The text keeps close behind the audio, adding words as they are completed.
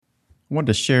I wanted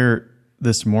to share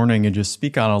this morning and just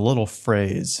speak on a little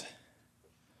phrase.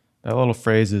 That little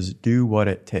phrase is, do what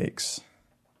it takes.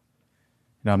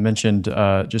 Now, I mentioned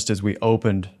just as we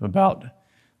opened about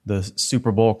the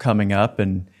Super Bowl coming up,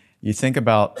 and you think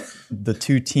about the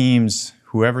two teams,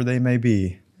 whoever they may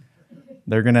be,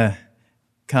 they're going to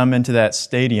come into that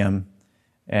stadium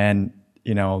and,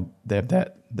 you know, they have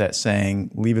that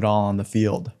saying, leave it all on the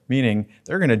field, meaning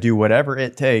they're going to do whatever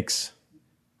it takes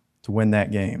to win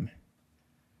that game.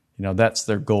 You know, that's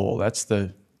their goal. That's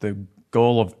the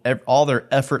goal of all their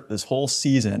effort this whole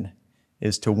season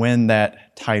is to win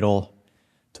that title,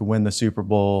 to win the Super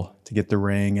Bowl, to get the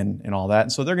ring and all that.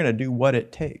 And so they're going to do what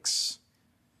it takes.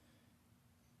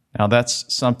 Now,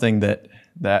 that's something that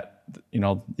you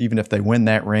know, even if they win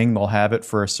that ring, they'll have it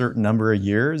for a certain number of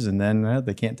years, and then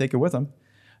they can't take it with them.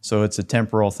 So it's a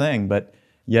temporal thing. But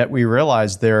yet we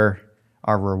realize there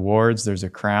are rewards. There's a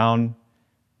crown.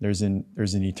 There's an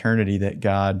eternity that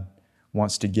God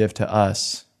wants to give to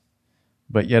us.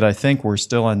 But yet I think we're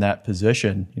still in that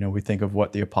position. You know, we think of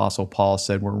what the Apostle Paul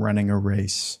said, we're running a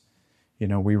race. You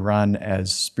know, we run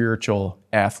as spiritual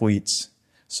athletes,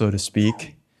 so to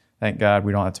speak. Thank God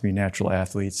we don't have to be natural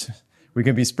athletes. We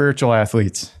can be spiritual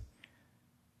athletes.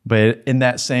 But in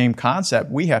that same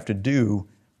concept, we have to do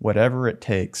whatever it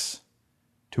takes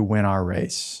to win our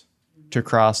race, to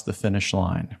cross the finish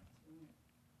line.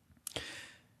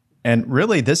 And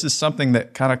really, this is something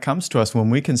that kind of comes to us when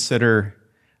we consider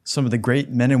some of the great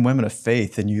men and women of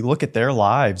faith, and you look at their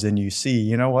lives and you see,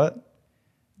 you know what?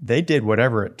 They did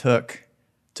whatever it took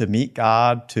to meet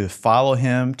God, to follow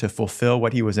Him, to fulfill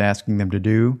what He was asking them to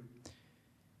do.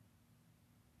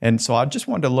 And so I just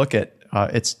wanted to look at,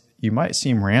 you might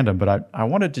seem random, but I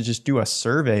wanted to just do a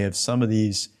survey of some of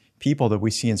these people that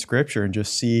we see in Scripture and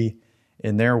just see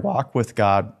in their walk with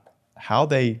God how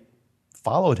they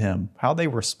followed Him, how they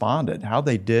responded, how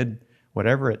they did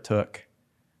whatever it took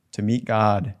to meet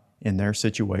God in their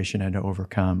situation and to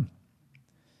overcome.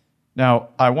 Now,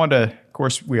 I want to, of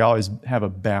course, we always have a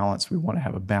balance. We want to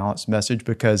have a balanced message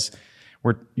because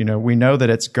we know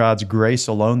that it's God's grace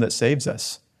alone that saves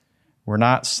us. We're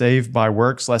not saved by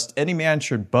works, lest any man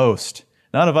should boast.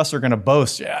 None of us are going to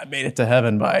boast, yeah, I made it to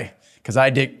heaven because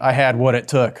I had what it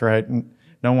took, right?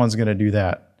 No one's going to do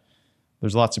that.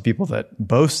 There's lots of people that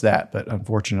boast that, but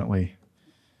unfortunately,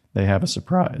 they have a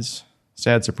surprise,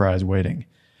 sad surprise waiting.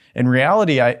 In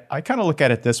reality, I kind of look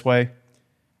at it this way.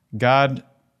 God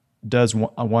does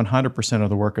 100% of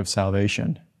the work of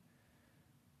salvation,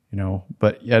 you know,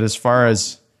 but yet as far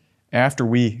as after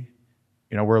we're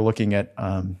looking at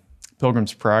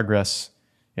Pilgrim's Progress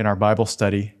in our Bible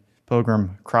study,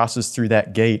 Pilgrim crosses through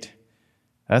that gate.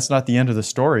 That's not the end of the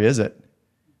story, is it?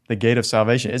 The gate of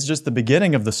salvation. It's just the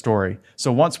beginning of the story.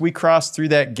 So once we cross through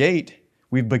that gate,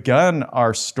 we've begun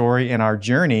our story and our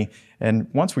journey. And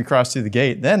once we cross through the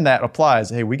gate, then that applies.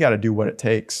 Hey, we got to do what it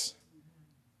takes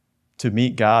to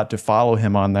meet God, to follow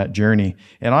Him on that journey.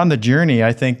 And on the journey,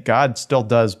 I think God still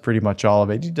does pretty much all of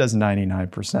it. He does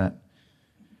 99%.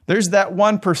 There's that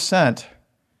 1%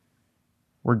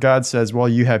 where God says, well,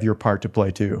 you have your part to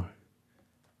play too.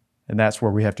 And that's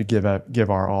where we have to give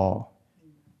our all,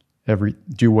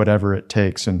 do whatever it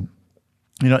takes. And,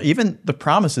 you know, even the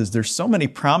promises, there's so many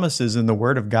promises in the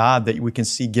Word of God that we can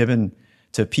see given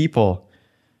to people,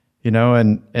 you know,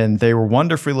 and they were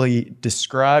wonderfully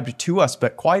described to us,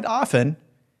 but quite often,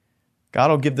 God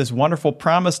will give this wonderful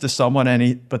promise to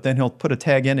someone, but then He'll put a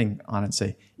tag ending on it and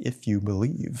say, if you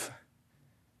believe,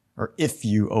 or if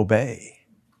you obey.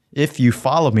 If you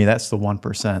follow me, that's the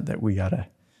 1% that we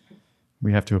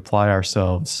have to apply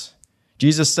ourselves.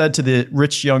 Jesus said to the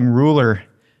rich young ruler,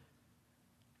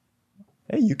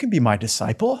 hey, you can be my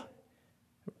disciple.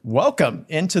 Welcome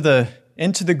into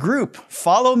the group.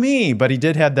 Follow me. But He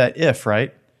did have that if,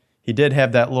 right? He did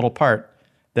have that little part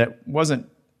that wasn't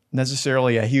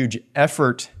necessarily a huge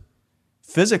effort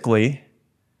physically,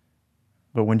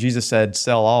 but when Jesus said,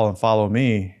 sell all and follow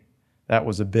me, that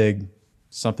was a big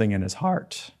something in his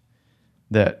heart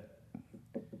that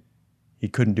he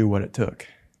couldn't do what it took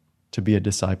to be a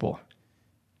disciple,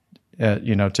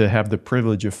 to have the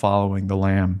privilege of following the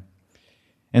Lamb.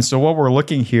 And so what we're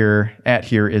looking at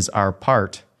here is our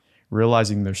part,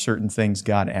 realizing there's certain things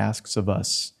God asks of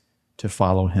us to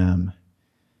follow Him.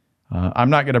 I'm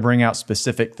not going to bring out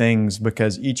specific things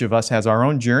because each of us has our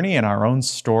own journey and our own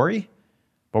story,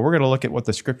 but we're going to look at what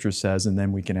the Scripture says, and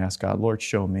then we can ask God, Lord,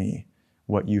 show me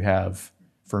what you have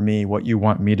for me, what you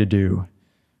want me to do.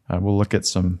 We'll look at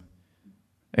some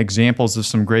examples of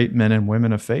some great men and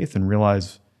women of faith and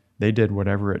realize they did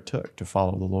whatever it took to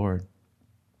follow the Lord.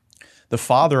 The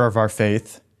father of our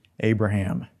faith,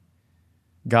 Abraham.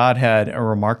 God had a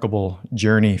remarkable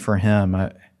journey for him.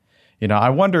 I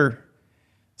wonder,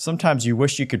 sometimes you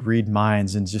wish you could read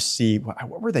minds and just see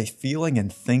what were they feeling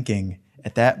and thinking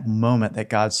at that moment that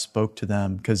God spoke to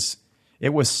them, because it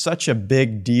was such a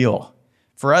big deal.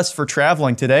 For us, for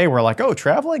traveling today, we're like, oh,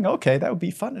 traveling? Okay, that would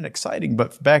be fun and exciting.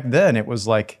 But back then, it was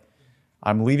like,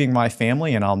 I'm leaving my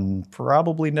family and I'll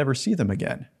probably never see them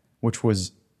again, which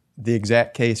was the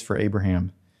exact case for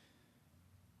Abraham.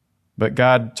 But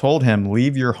God told him,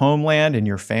 leave your homeland and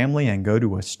your family and go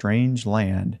to a strange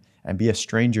land and be a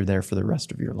stranger there for the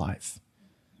rest of your life.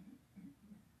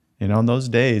 In those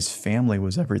days, family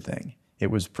was everything. It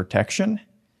was protection.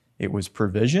 It was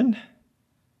provision,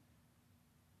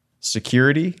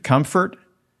 security, comfort.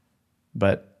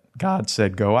 But God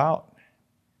said, go out.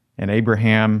 And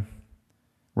Abraham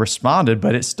responded,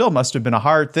 but it still must have been a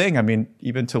hard thing.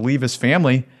 Even to leave his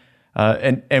family.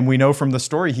 And we know from the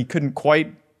story, he couldn't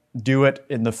quite do it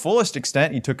in the fullest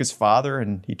extent. He took his father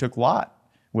and he took Lot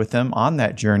with him on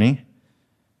that journey.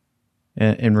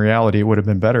 In reality, it would have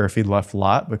been better if he'd left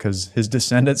Lot, because his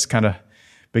descendants kind of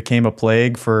became a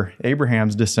plague for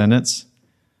Abraham's descendants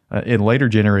in later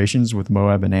generations with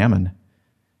Moab and Ammon.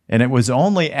 And it was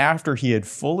only after he had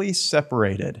fully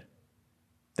separated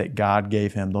that God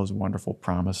gave him those wonderful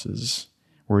promises,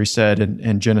 where he said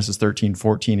in Genesis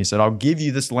 13:14, he said, I'll give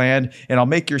you this land and I'll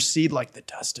make your seed like the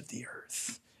dust of the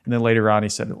earth. And then later on, he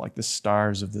said it like the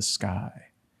stars of the sky.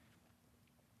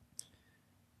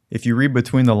 If you read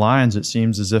between the lines, it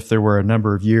seems as if there were a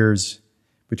number of years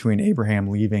between Abraham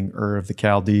leaving Ur of the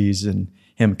Chaldees and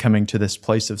him coming to this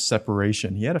place of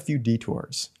separation. He had a few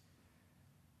detours.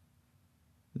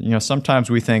 Sometimes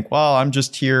we think, well, I'm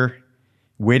just here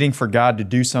waiting for God to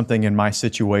do something in my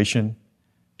situation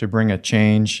to bring a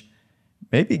change.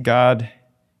 Maybe God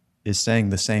is saying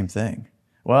the same thing.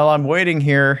 Well, I'm waiting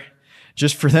here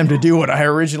just for them to do what I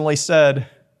originally said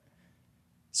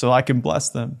so I can bless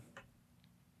them.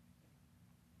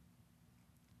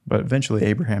 But eventually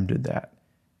Abraham did that,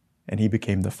 and he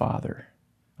became the father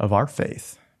of our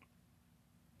faith.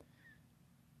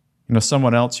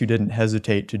 Someone else who didn't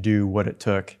hesitate to do what it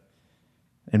took.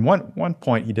 And one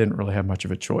point, he didn't really have much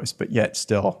of a choice, but yet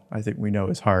still, I think we know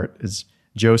his heart, is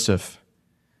Joseph.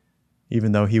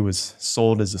 Even though he was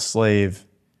sold as a slave,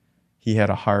 he had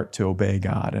a heart to obey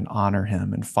God and honor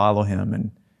him and follow him.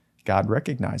 And God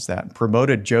recognized that and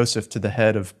promoted Joseph to the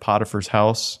head of Potiphar's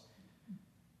house.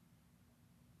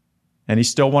 And he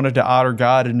still wanted to honor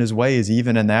God in his ways,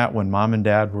 even in that, when mom and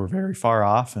dad were very far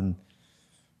off, and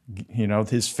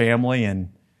his family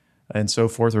and so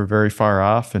forth were very far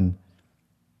off.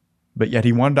 But yet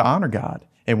he wanted to honor God.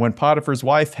 And when Potiphar's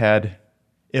wife had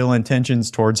ill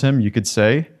intentions towards him, you could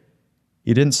say,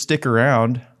 he didn't stick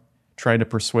around trying to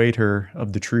persuade her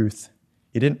of the truth.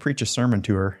 He didn't preach a sermon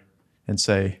to her and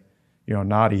say,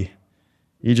 naughty.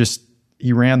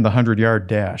 He ran the 100-yard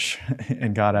dash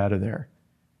and got out of there.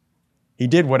 He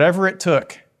did whatever it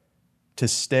took to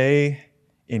stay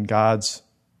in God's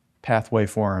pathway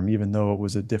for him, even though it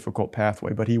was a difficult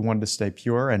pathway, but he wanted to stay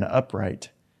pure and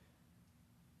upright.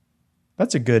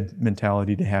 That's a good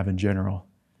mentality to have in general.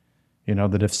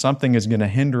 That if something is going to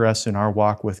hinder us in our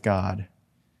walk with God,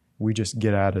 we just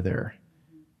get out of there.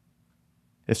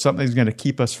 If something's going to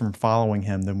keep us from following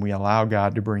him, then we allow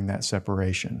God to bring that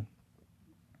separation.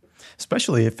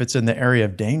 Especially if it's in the area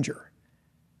of danger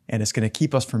and it's going to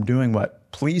keep us from doing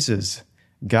what pleases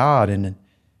God and,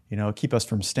 keep us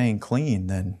from staying clean,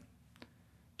 then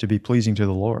to be pleasing to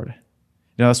the Lord.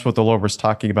 That's what the Lord was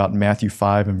talking about in Matthew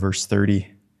 5 and verse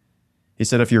 30. He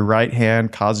said, if your right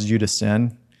hand causes you to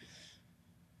sin,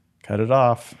 cut it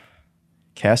off,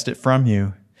 cast it from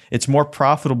you. It's more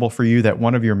profitable for you that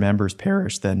one of your members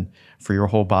perish than for your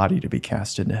whole body to be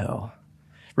cast into hell.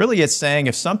 Really, it's saying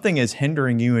if something is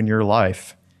hindering you in your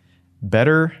life,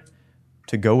 better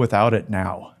to go without it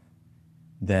now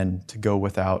than to go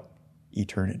without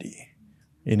eternity,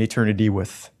 in eternity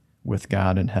with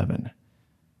God in heaven.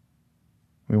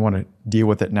 We want to deal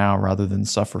with it now rather than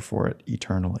suffer for it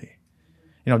eternally.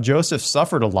 Joseph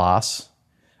suffered a loss.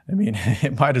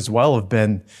 It might as well have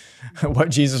been what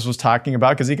Jesus was talking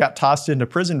about, because he got tossed into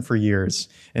prison for years,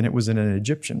 and it was in an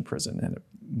Egyptian prison, and it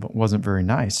wasn't very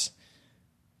nice.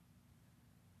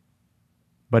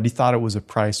 But he thought it was a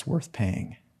price worth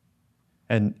paying.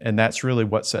 And that's really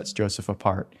what sets Joseph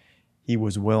apart. He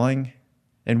was willing.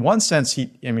 In one sense, he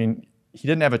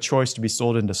didn't have a choice to be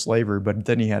sold into slavery, but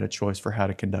then he had a choice for how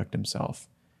to conduct himself,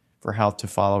 for how to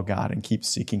follow God and keep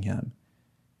seeking him.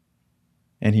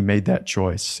 And he made that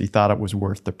choice. He thought it was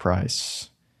worth the price.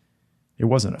 It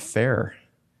wasn't a fair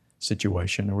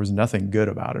situation. There was nothing good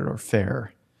about it or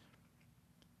fair.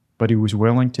 but he was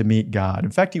willing to meet God.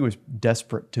 In fact, he was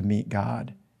desperate to meet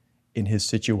God in his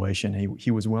situation.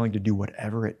 He was willing to do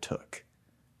whatever it took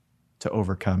to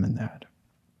overcome in that.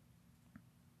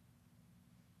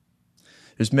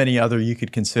 There's many other you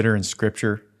could consider in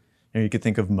Scripture. You could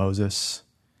think of Moses.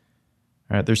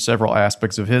 All right, there's several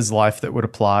aspects of his life that would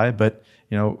apply, but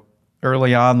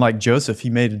early on, like Joseph, he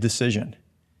made a decision.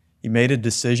 He made a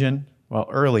decision. Well,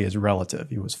 early is relative.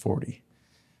 He was 40,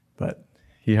 but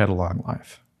he had a long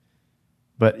life.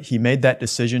 But he made that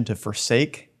decision to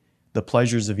forsake the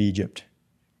pleasures of Egypt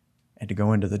and to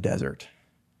go into the desert.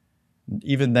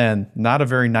 Even then, not a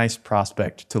very nice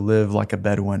prospect to live like a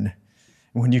Bedouin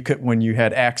when you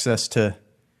had access to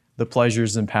the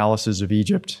pleasures and palaces of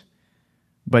Egypt.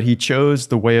 But he chose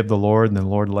the way of the Lord, and the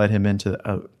Lord led him into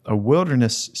a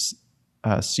wilderness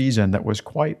season that was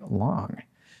quite long.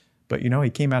 But he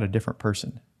came out a different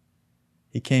person.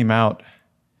 He came out,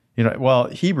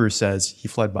 Hebrews says he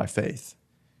fled by faith.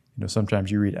 Sometimes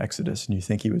you read Exodus and you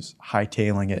think he was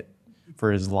hightailing it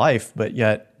for his life, but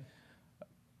yet,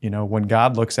 when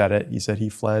God looks at it, he said he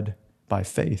fled by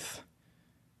faith.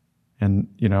 And,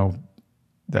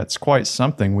 that's quite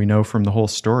something. We know from the whole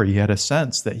story, he had a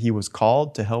sense that he was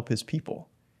called to help his people.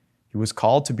 He was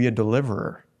called to be a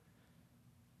deliverer.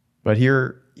 But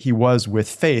here he was with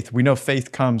faith. We know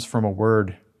faith comes from a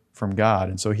word from God.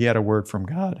 And so he had a word from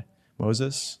God.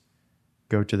 Moses,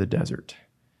 go to the desert.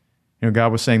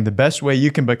 God was saying the best way you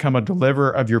can become a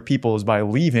deliverer of your people is by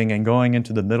leaving and going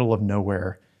into the middle of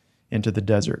nowhere, into the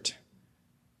desert.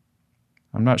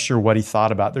 I'm not sure what he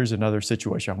thought about. There's another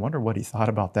situation. I wonder what he thought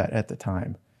about that at the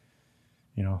time.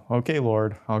 Okay,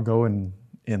 Lord, I'll go and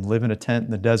live in a tent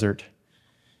in the desert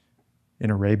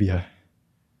in Arabia.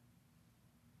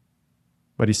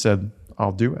 But he said,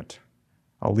 I'll do it.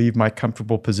 I'll leave my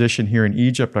comfortable position here in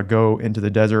Egypt. I'll go into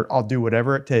the desert. I'll do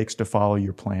whatever it takes to follow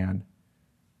your plan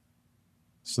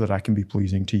so that I can be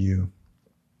pleasing to you.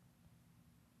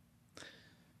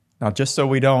 Now, just so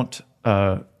we don't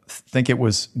think it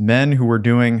was men who were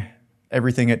doing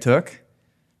everything it took,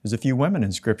 there's a few women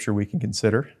in Scripture we can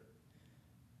consider.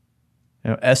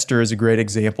 Esther is a great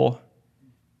example.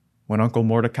 When Uncle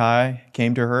Mordecai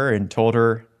came to her and told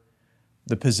her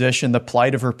the position, the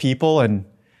plight of her people, and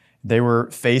they were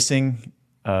facing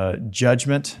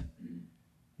judgment,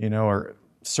 or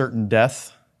certain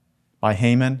death by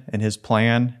Haman and his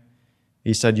plan,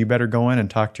 he said, you better go in and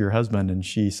talk to your husband. And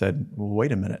she said, well,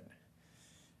 wait a minute.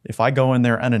 If I go in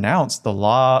there unannounced, the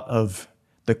law of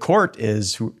the court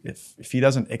is if he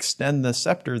doesn't extend the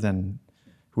scepter, then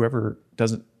whoever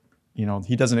doesn't,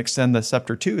 he doesn't extend the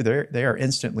scepter to, they are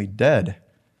instantly dead.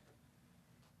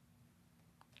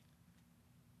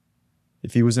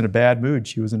 If he was in a bad mood,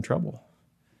 she was in trouble.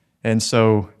 And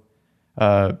so,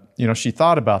 she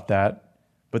thought about that.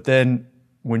 But then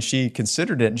when she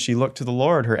considered it and she looked to the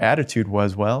Lord, her attitude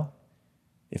was, well,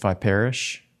 if I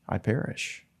perish, I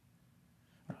perish.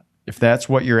 If that's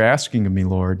what you're asking of me,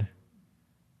 Lord,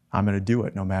 I'm going to do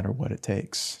it no matter what it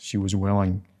takes. She was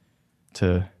willing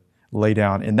to lay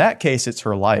down. In that case, it's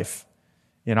her life.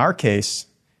 In our case,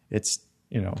 it's,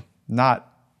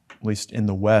 not, at least in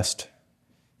the West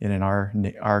and in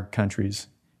our countries,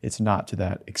 it's not to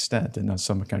that extent. And in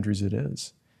some countries it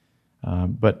is.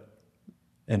 But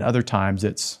in other times,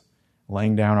 it's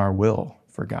laying down our will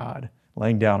for God,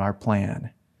 laying down our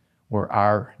plan or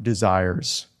our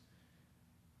desires.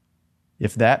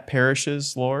 If that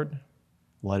perishes, Lord,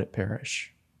 let it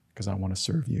perish, because I want to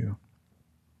serve you.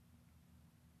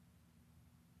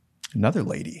 Another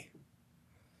lady.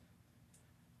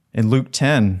 In Luke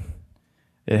 10,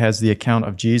 it has the account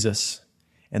of Jesus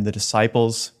and the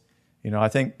disciples. I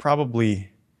think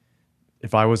probably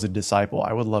if I was a disciple,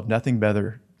 I would love nothing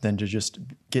better than to just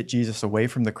get Jesus away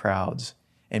from the crowds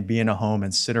and be in a home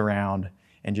and sit around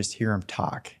and just hear him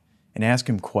talk and ask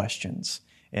him questions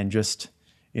and just,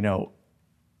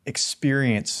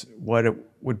 experience what it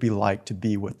would be like to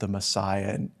be with the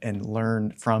Messiah and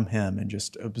learn from him and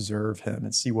just observe him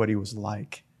and see what he was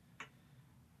like.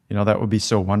 That would be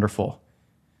so wonderful.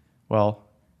 Well,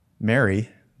 Mary,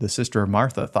 the sister of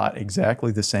Martha, thought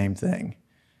exactly the same thing.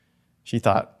 She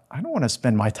thought, I don't want to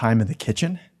spend my time in the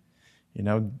kitchen,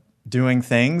 doing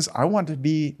things. I want to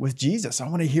be with Jesus. I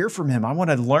want to hear from him. I want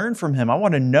to learn from him. I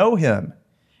want to know him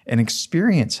and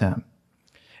experience him.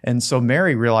 And so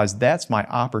Mary realized that's my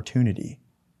opportunity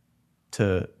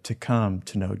to come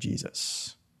to know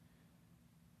Jesus,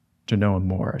 to know him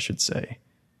more, I should say,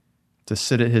 to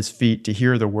sit at his feet, to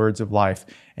hear the words of life.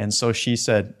 And so she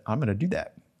said, I'm going to do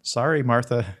that. Sorry,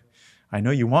 Martha, I know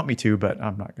you want me to, but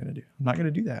I'm not going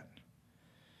to do that.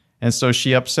 And so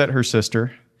she upset her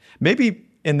sister. Maybe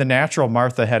in the natural,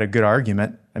 Martha had a good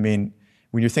argument. I mean,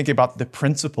 when you're thinking about the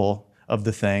principle of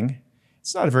the thing,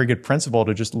 it's not a very good principle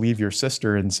to just leave your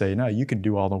sister and say, no, you can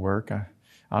do all the work.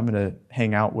 I'm going to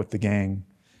hang out with the gang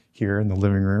here in the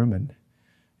living room and,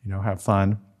 have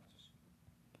fun.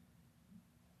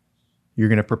 You're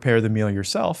going to prepare the meal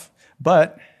yourself.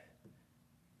 But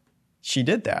she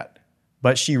did that.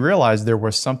 But she realized there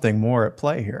was something more at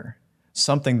play here,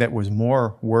 something that was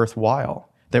more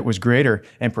worthwhile, that was greater.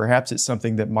 And perhaps it's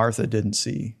something that Martha didn't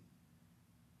see,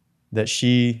 that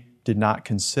she did not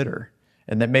consider.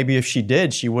 And that maybe if she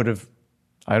did, she would have,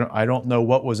 I don't know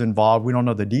what was involved. We don't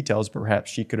know the details.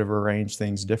 Perhaps she could have arranged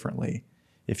things differently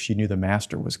if she knew the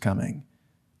master was coming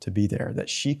to be there, that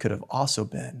she could have also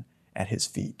been at his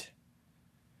feet.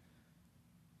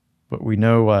 But we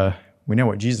know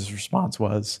what Jesus' response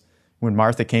was when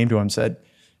Martha came to him and said,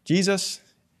 Jesus,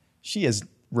 she is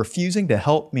refusing to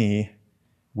help me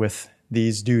with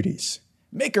these duties.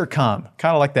 Make her come.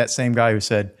 Kind of like that same guy who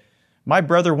said, my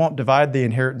brother won't divide the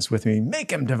inheritance with me.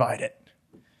 Make him divide it.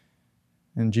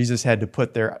 And Jesus had to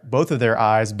put both of their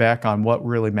eyes back on what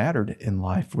really mattered in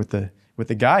life. With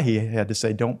the guy, he had to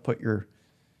say, don't put your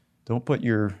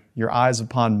eyes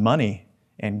upon money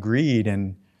and greed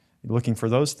and looking for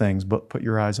those things, but put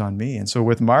your eyes on me. And so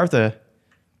with Martha,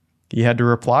 he had to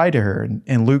reply to her.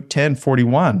 In Luke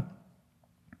 10:41, it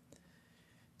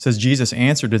says, Jesus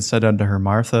answered and said unto her,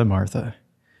 Martha, Martha,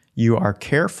 you are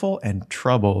careful and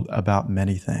troubled about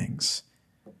many things.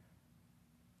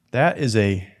 That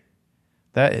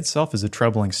itself is a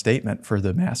troubling statement for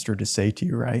the master to say to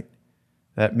you, right?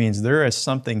 That means there is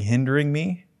something hindering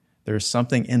me. There's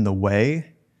something in the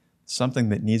way, something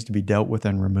that needs to be dealt with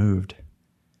and removed.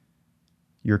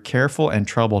 You're careful and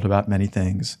troubled about many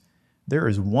things. There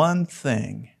is one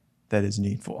thing that is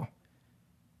needful,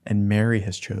 and Mary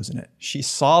has chosen it. She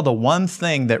saw the one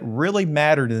thing that really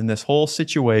mattered in this whole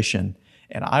situation,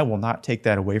 and I will not take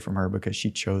that away from her because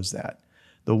she chose that.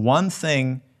 The one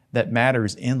thing that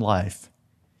matters in life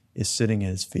is sitting at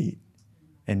his feet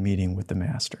and meeting with the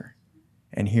master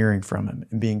and hearing from him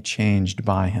and being changed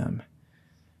by him.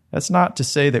 That's not to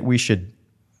say that we should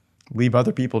leave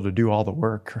other people to do all the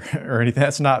work or anything.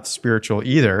 That's not spiritual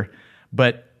either.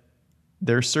 But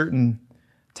there are certain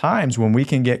times when we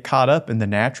can get caught up in the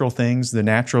natural things, the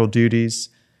natural duties,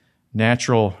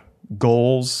 natural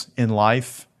goals in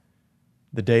life,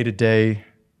 the day-to-day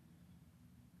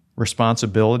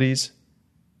responsibilities,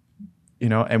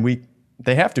 and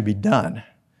they have to be done.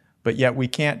 But yet we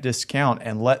can't discount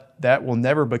and that will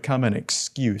never become an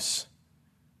excuse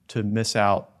to miss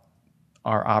out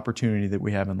our opportunity that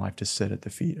we have in life to sit at the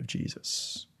feet of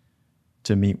Jesus,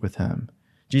 to meet with him.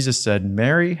 Jesus said,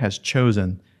 Mary has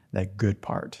chosen that good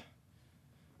part.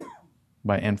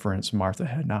 By inference, Martha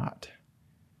had not.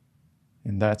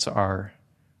 And that's our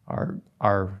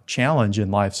challenge in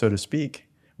life, so to speak.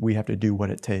 We have to do what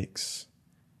it takes.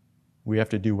 We have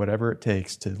to do whatever it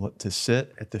takes to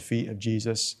sit at the feet of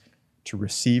Jesus, to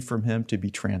receive from him, to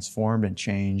be transformed and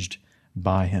changed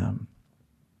by him.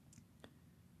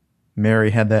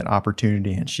 Mary had that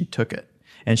opportunity and she took it.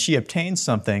 And she obtained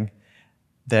something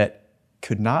that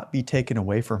could not be taken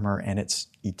away from her, and it's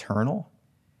eternal.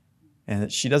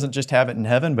 And she doesn't just have it in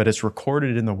heaven, but it's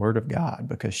recorded in the Word of God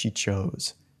because she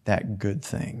chose that good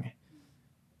thing.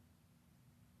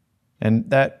 And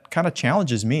that kind of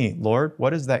challenges me, Lord,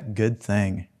 what is that good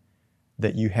thing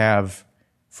that you have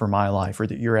for my life or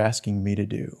that you're asking me to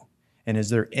do? And is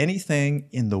there anything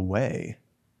in the way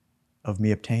of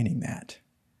me obtaining that?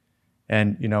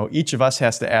 And, each of us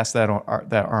has to ask that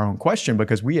our own question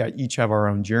because we each have our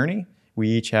own journey. We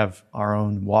each have our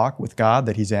own walk with God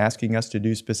that he's asking us to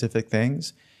do specific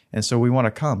things. And so we want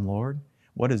to come, Lord,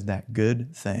 what is that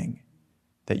good thing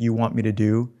that you want me to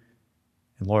do?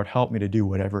 And Lord, help me to do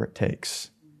whatever it takes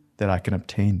that I can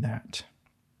obtain that.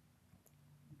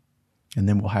 And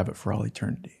then we'll have it for all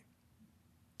eternity.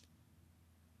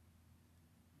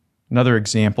 Another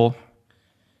example,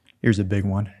 here's a big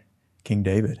one, King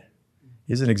David.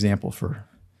 He's an example for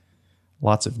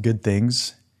lots of good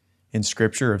things in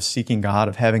Scripture of seeking God,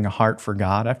 of having a heart for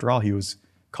God. After all, he was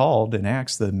called in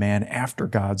Acts the man after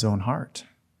God's own heart.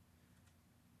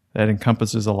 That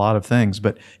encompasses a lot of things.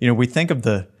 But, we think of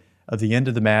the end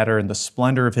of the matter and the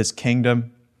splendor of his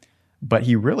kingdom, but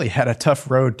he really had a tough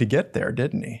road to get there,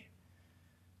 didn't he?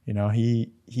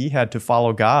 He had to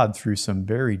follow God through some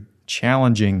very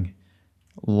challenging,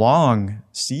 long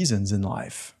seasons in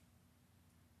life.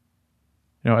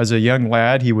 As a young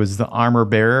lad, he was the armor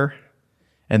bearer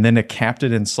and then a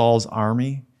captain in Saul's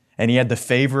army, and he had the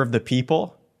favor of the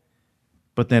people.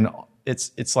 But then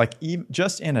it's like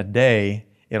just in a day,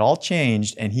 it all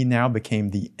changed, and he now became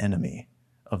the enemy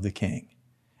of the king.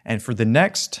 And for the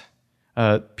next,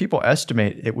 People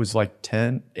estimate it was like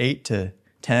 8 to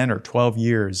 10 or 12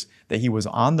 years that he was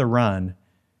on the run,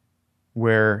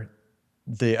 where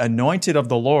the anointed of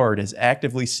the Lord is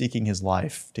actively seeking his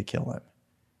life to kill him.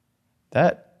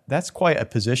 That's quite a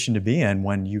position to be in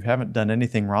when you haven't done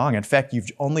anything wrong. In fact,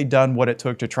 you've only done what it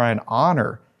took to try and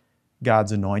honor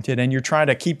God's anointed, and you're trying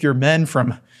to keep your men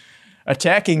from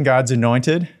attacking God's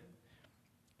anointed.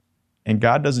 And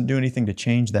God doesn't do anything to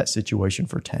change that situation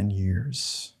for 10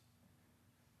 years.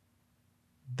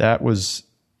 That was,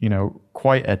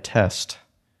 quite a test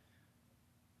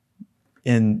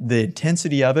in the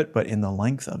intensity of it, but in the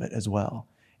length of it as well.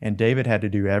 And David had to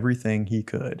do everything he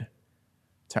could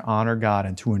to honor God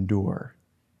and to endure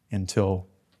until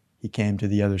he came to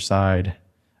the other side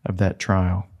of that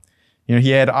trial.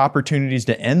 He had opportunities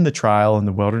to end the trial in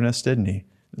the wilderness, didn't he?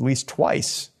 At least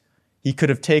twice. He could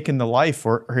have taken the life,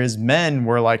 or his men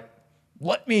were like,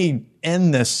 let me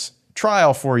end this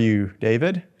trial for you,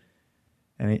 David.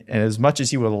 And as much as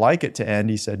he would like it to end,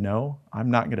 he said, no, I'm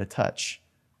not going to touch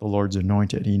the Lord's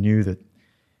anointed. He knew that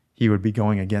he would be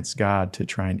going against God to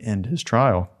try and end his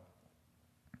trial.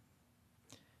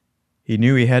 He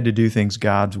knew he had to do things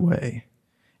God's way,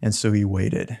 and so he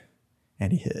waited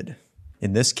and he hid.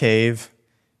 In this cave,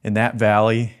 in that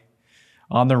valley,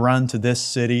 on the run to this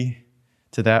city,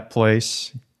 to that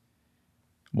place,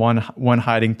 one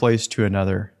hiding place to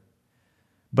another.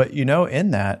 But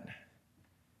in that,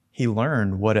 he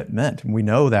learned what it meant. We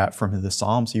know that from the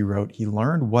Psalms he wrote. He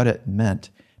learned what it meant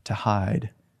to hide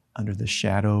under the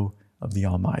shadow of the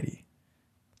Almighty,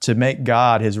 to make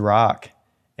God his rock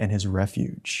and his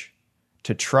refuge,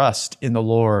 to trust in the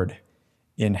Lord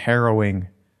in harrowing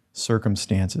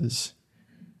circumstances.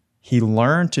 He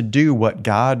learned to do what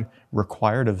God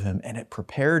required of him, and it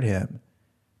prepared him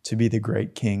to be the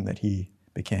great king that he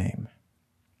became.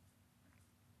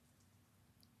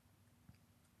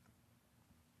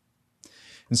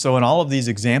 And so in all of these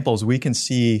examples, we can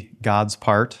see God's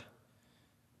part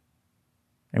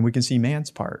and we can see man's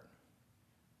part.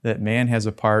 That man has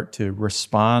a part to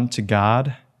respond to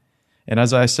God. And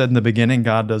as I said in the beginning,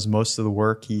 God does most of the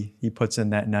work. He puts in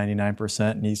that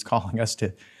 99%, and he's calling us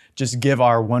to just give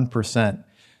our 1%.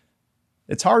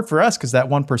 It's hard for us because that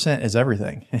 1% is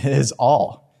everything. It is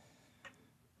all.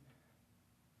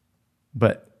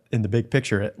 But in the big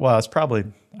picture, it's probably,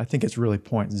 I think it's really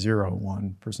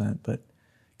 0.01%, but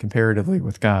comparatively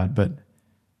with God.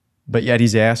 But yet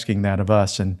he's asking that of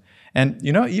us. And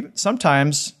even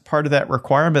sometimes part of that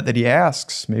requirement that he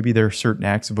asks, maybe there are certain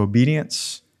acts of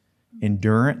obedience,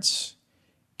 endurance,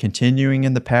 continuing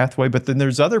in the pathway. But then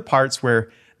there's other parts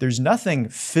where there's nothing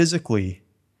physically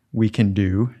we can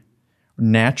do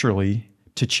naturally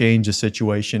to change a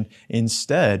situation.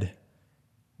 Instead,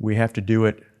 we have to do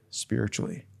it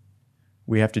spiritually.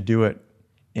 We have to do it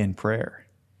in prayer,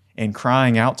 in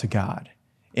crying out to God,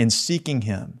 in seeking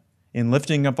him, in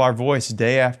lifting up our voice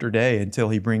day after day until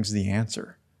he brings the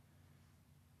answer.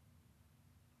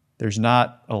 There's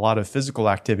not a lot of physical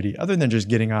activity other than just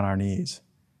getting on our knees,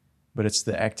 but it's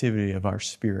the activity of our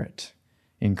spirit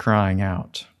in crying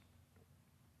out.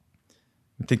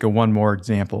 I think of one more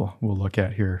example we'll look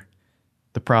at here.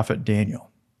 The prophet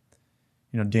Daniel.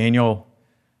 Daniel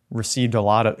received a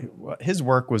lot of, his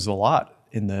work was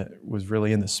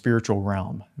really in the spiritual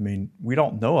realm. I mean, we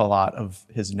don't know a lot of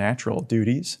his natural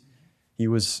duties. He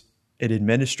was an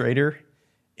administrator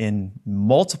in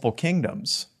multiple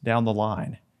kingdoms down the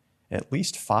line, at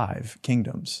least 5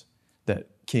 kingdoms,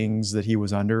 kings that he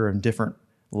was under in different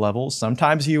levels.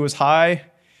 Sometimes he was high,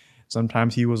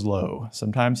 sometimes he was low.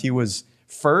 Sometimes he was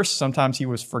first, sometimes he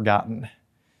was forgotten.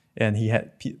 And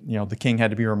the king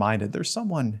had to be reminded, there's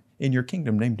someone in your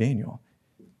kingdom named Daniel.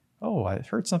 Oh, I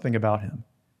heard something about him.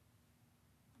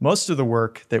 Most of the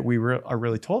work that we are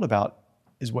really told about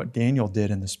is what Daniel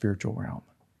did in the spiritual realm,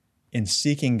 in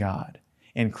seeking God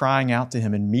and crying out to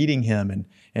him and meeting him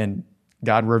and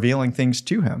God revealing things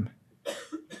to him.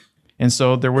 And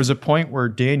so there was a point where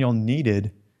Daniel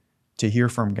needed to hear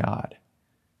from God.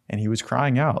 And he was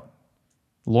crying out,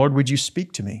 Lord, would you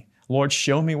speak to me? Lord,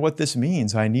 show me what this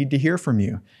means. I need to hear from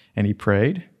you. And he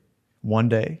prayed 1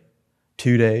 day,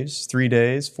 2 days, 3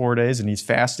 days, 4 days, and he's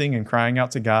fasting and crying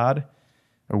out to God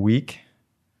a week,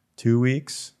 2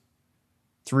 weeks,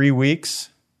 3 weeks.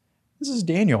 This is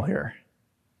Daniel here.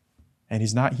 And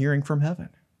he's not hearing from heaven.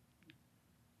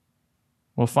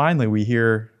 Well, finally, we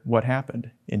hear what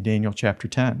happened in Daniel chapter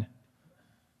 10.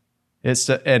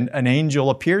 An angel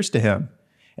appears to him,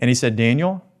 and he said,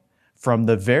 Daniel, from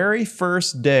the very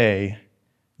first day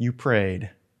you prayed,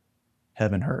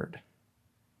 heaven heard.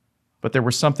 But there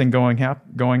was something going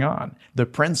on. The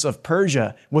prince of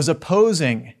Persia was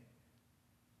opposing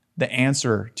the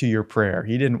answer to your prayer.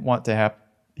 He didn't want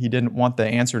the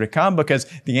answer to come because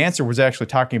the answer was actually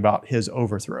talking about his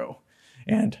overthrow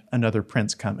and another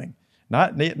prince coming.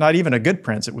 Not even a good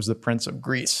prince. It was the prince of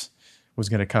Greece was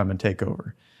going to come and take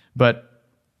over. But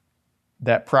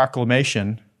that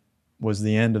proclamation was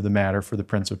the end of the matter for the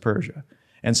prince of Persia.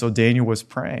 And so Daniel was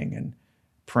praying and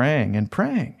praying and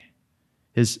praying.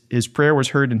 His prayer was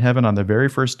heard in heaven on the very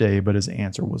first day, but his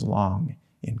answer was long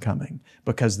in coming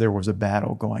because there was a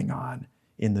battle going on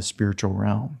in the spiritual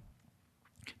realm.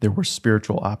 There was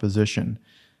spiritual opposition.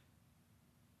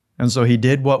 And so he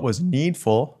did what was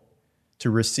needful to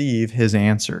receive his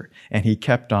answer, and he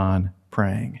kept on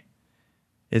praying.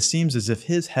 It seems as if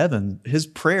his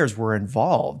prayers were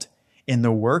involved in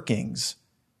the workings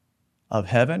of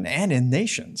heaven and in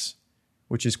nations,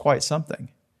 which is quite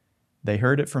something. They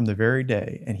heard it from the very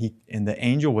day, and the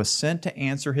angel was sent to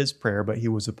answer his prayer, but he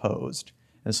was opposed.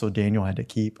 And so Daniel had to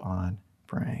keep on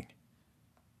praying.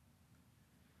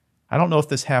 I don't know if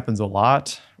this happens a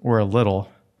lot or a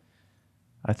little.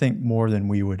 I think more than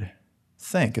we would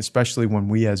think, especially when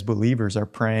we as believers are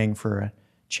praying for a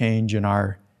change in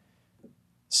our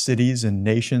cities and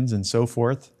nations and so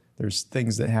forth. There's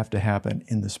things that have to happen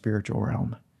in the spiritual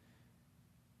realm.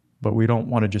 But we don't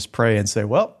want to just pray and say,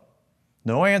 well,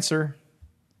 no answer.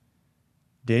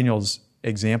 Daniel's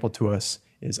example to us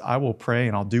is, I will pray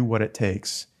and I'll do what it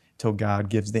takes till God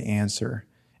gives the answer.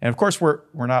 And of course, we're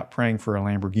not praying for a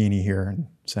Lamborghini here and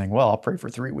saying, well, I'll pray for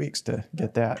 3 weeks to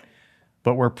get that.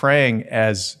 But we're praying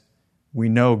as we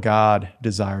know God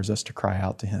desires us to cry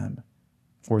out to him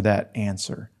for that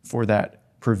answer, for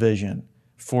that provision,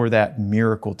 for that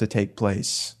miracle to take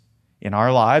place in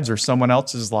our lives or someone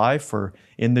else's life or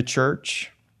in the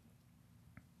church.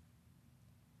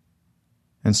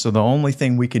 And so the only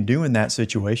thing we can do in that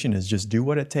situation is just do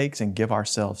what it takes and give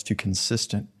ourselves to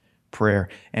consistent prayer.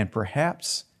 And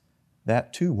perhaps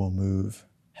that too will move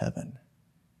heaven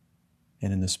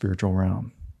and in the spiritual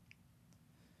realm.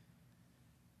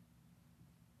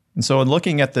 And so in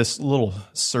looking at this little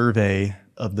survey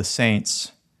of the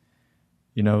saints,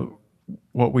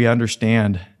 what we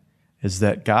understand is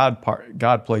that God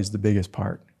plays the biggest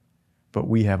part, but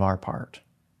we have our part,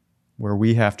 where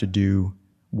we have to do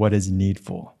what is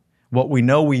needful. What we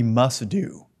know we must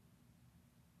do,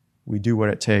 we do what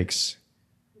it takes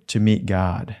to meet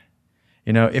God.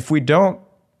 If we don't,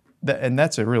 and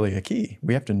that's really a key,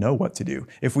 we have to know what to do.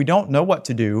 If we don't know what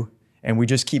to do and we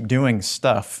just keep doing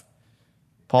stuff,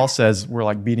 Paul says we're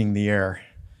like beating the air.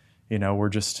 We're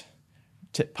just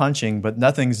punching, but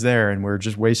nothing's there, and we're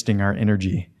just wasting our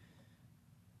energy.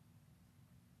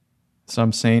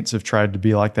 Some saints have tried to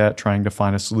be like that, trying to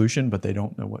find a solution, but they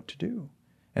don't know what to do.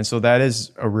 And so that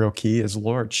is a real key is,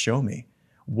 Lord, show me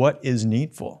what is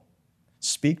needful.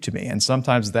 Speak to me. And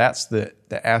sometimes that's the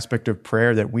aspect of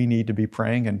prayer that we need to be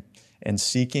praying and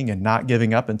seeking and not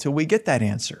giving up until we get that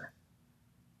answer.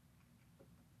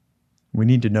 We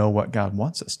need to know what God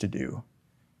wants us to do.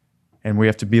 And we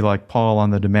have to be like Paul on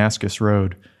the Damascus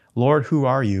Road. Lord, who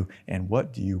are you? And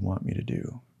what do you want me to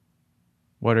do?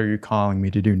 What are you calling me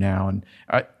to do now? And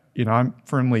I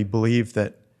firmly believe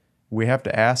that we have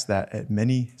to ask that at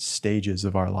many stages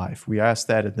of our life. We ask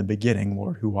that at the beginning,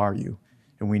 Lord, who are you?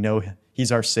 And we know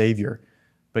he's our Savior,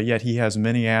 but yet he has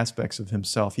many aspects of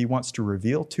himself. He wants to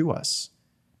reveal to us,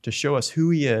 to show us who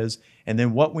he is, and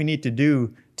then what we need to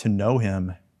do to know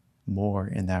him more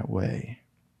in that way.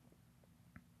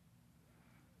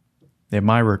 It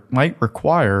might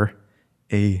require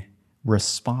a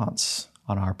response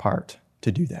on our part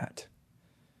to do that.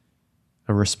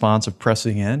 A response of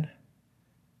pressing in,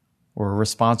 or a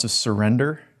response of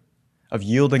surrender, of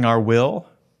yielding our will,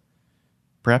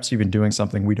 perhaps even doing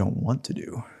something we don't want to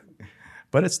do,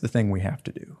 but it's the thing we have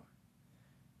to do.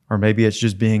 Or maybe it's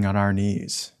just being on our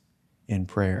knees in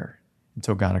prayer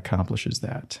until God accomplishes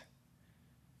that.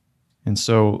 And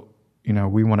so,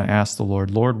 we want to ask the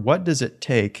Lord, what does it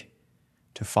take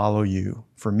to follow you?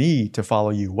 For me to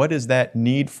follow you, what is that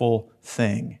needful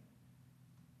thing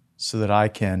so that I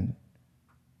can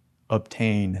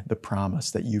obtain the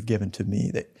promise that you've given to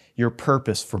me, that your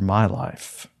purpose for my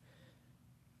life?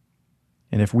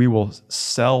 And if we will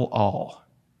sell all,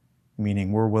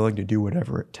 meaning we're willing to do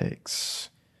whatever it takes,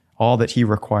 all that he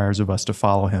requires of us to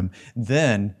follow him,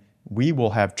 then we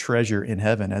will have treasure in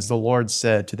heaven. As the Lord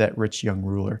said to that rich young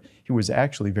ruler, he was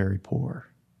actually very poor.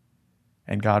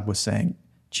 And God was saying,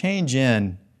 change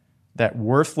in that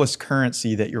worthless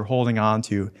currency that you're holding on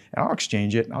to, and I'll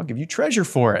exchange it, and I'll give you treasure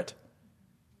for it.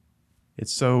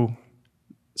 It's so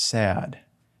sad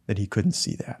that he couldn't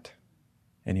see that,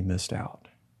 and he missed out.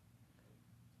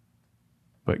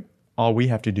 But all we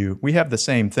have to do, we have the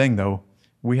same thing, though.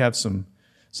 We have some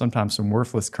sometimes some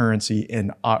worthless currency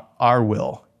in our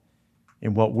will,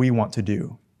 in what we want to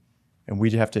do. And we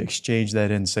have to exchange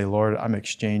that in and say, Lord, I'm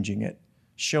exchanging it.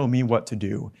 Show me what to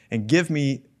do and give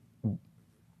me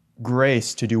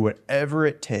grace to do whatever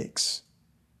it takes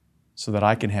so that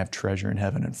I can have treasure in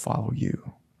heaven and follow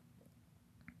you.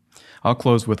 I'll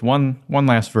close with one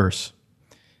last verse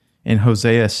in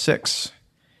Hosea 6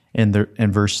 in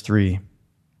verse 3.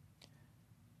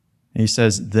 And he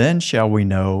says, then shall we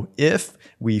know if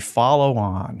we follow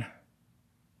on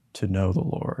to know the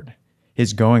Lord.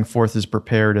 His going forth is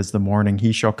prepared as the morning.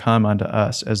 He shall come unto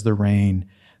us as the rain,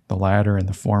 the latter and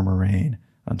the former rain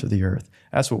unto the earth.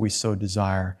 That's what we so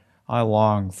desire. I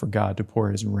long for God to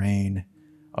pour his rain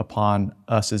upon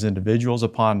us as individuals,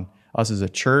 upon us as a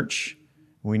church.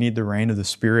 We need the rain of the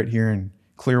Spirit here in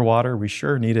Clearwater. We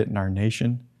sure need it in our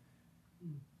nation.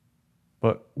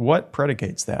 But what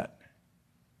predicates that?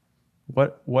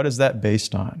 What is that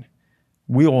based on?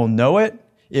 We will know it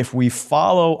if we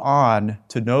follow on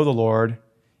to know the Lord,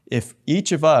 if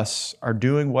each of us are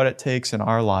doing what it takes in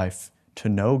our life to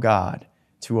know God,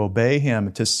 to obey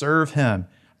him, to serve him.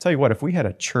 I'll tell you what, if we had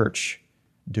a church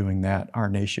doing that, our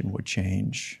nation would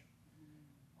change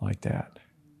like that.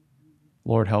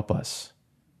 Lord, help us.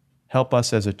 Help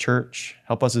us as a church,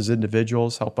 help us as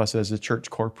individuals, help us as a church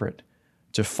corporate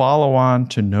to follow on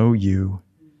to know you,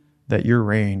 that your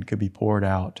rain could be poured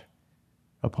out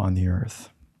upon the earth.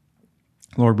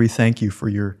 Lord, we thank you for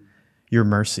your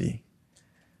mercy,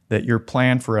 that your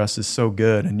plan for us is so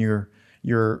good, and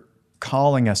you're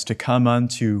calling us to come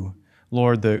unto,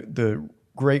 Lord, the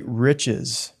great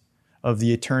riches of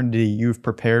the eternity you've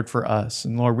prepared for us.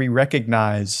 And Lord, we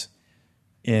recognize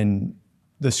in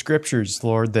the scriptures,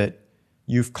 Lord, that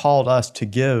you've called us to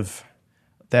give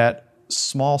that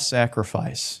small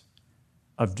sacrifice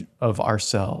of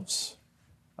ourselves,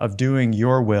 of doing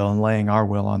your will and laying our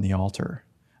will on the altar,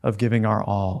 of giving our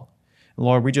all.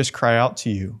 Lord, we just cry out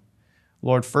to you.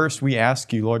 Lord, first we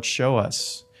ask you, Lord, show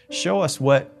us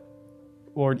what,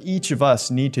 Lord, each of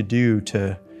us need to do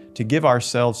to give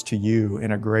ourselves to you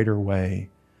in a greater way.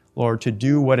 Lord, to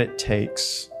do what it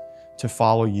takes to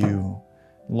follow you.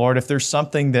 Lord, if there's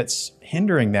something that's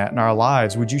hindering that in our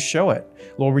lives, would you show it?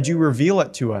 Lord, would you reveal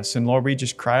it to us? And Lord, we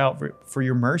just cry out for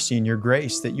your mercy and your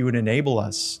grace, that you would enable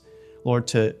us, Lord,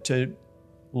 to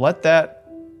let that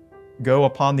go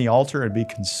upon the altar and be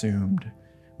consumed,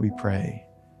 we pray.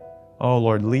 Oh,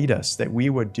 Lord, lead us, that we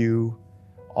would do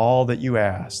all that you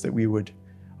ask, that we would,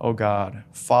 oh God,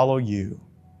 follow you.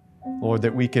 Lord,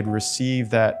 that we could receive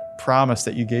that promise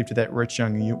that you gave to that rich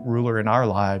young ruler in our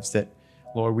lives, that,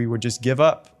 Lord, we would just give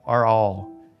up our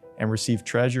all and receive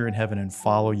treasure in heaven and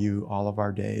follow you all of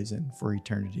our days and for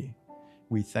eternity.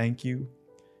 We thank you.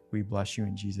 We bless you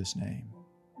in Jesus' name.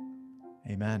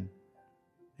 Amen.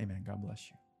 Amen. God bless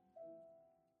you.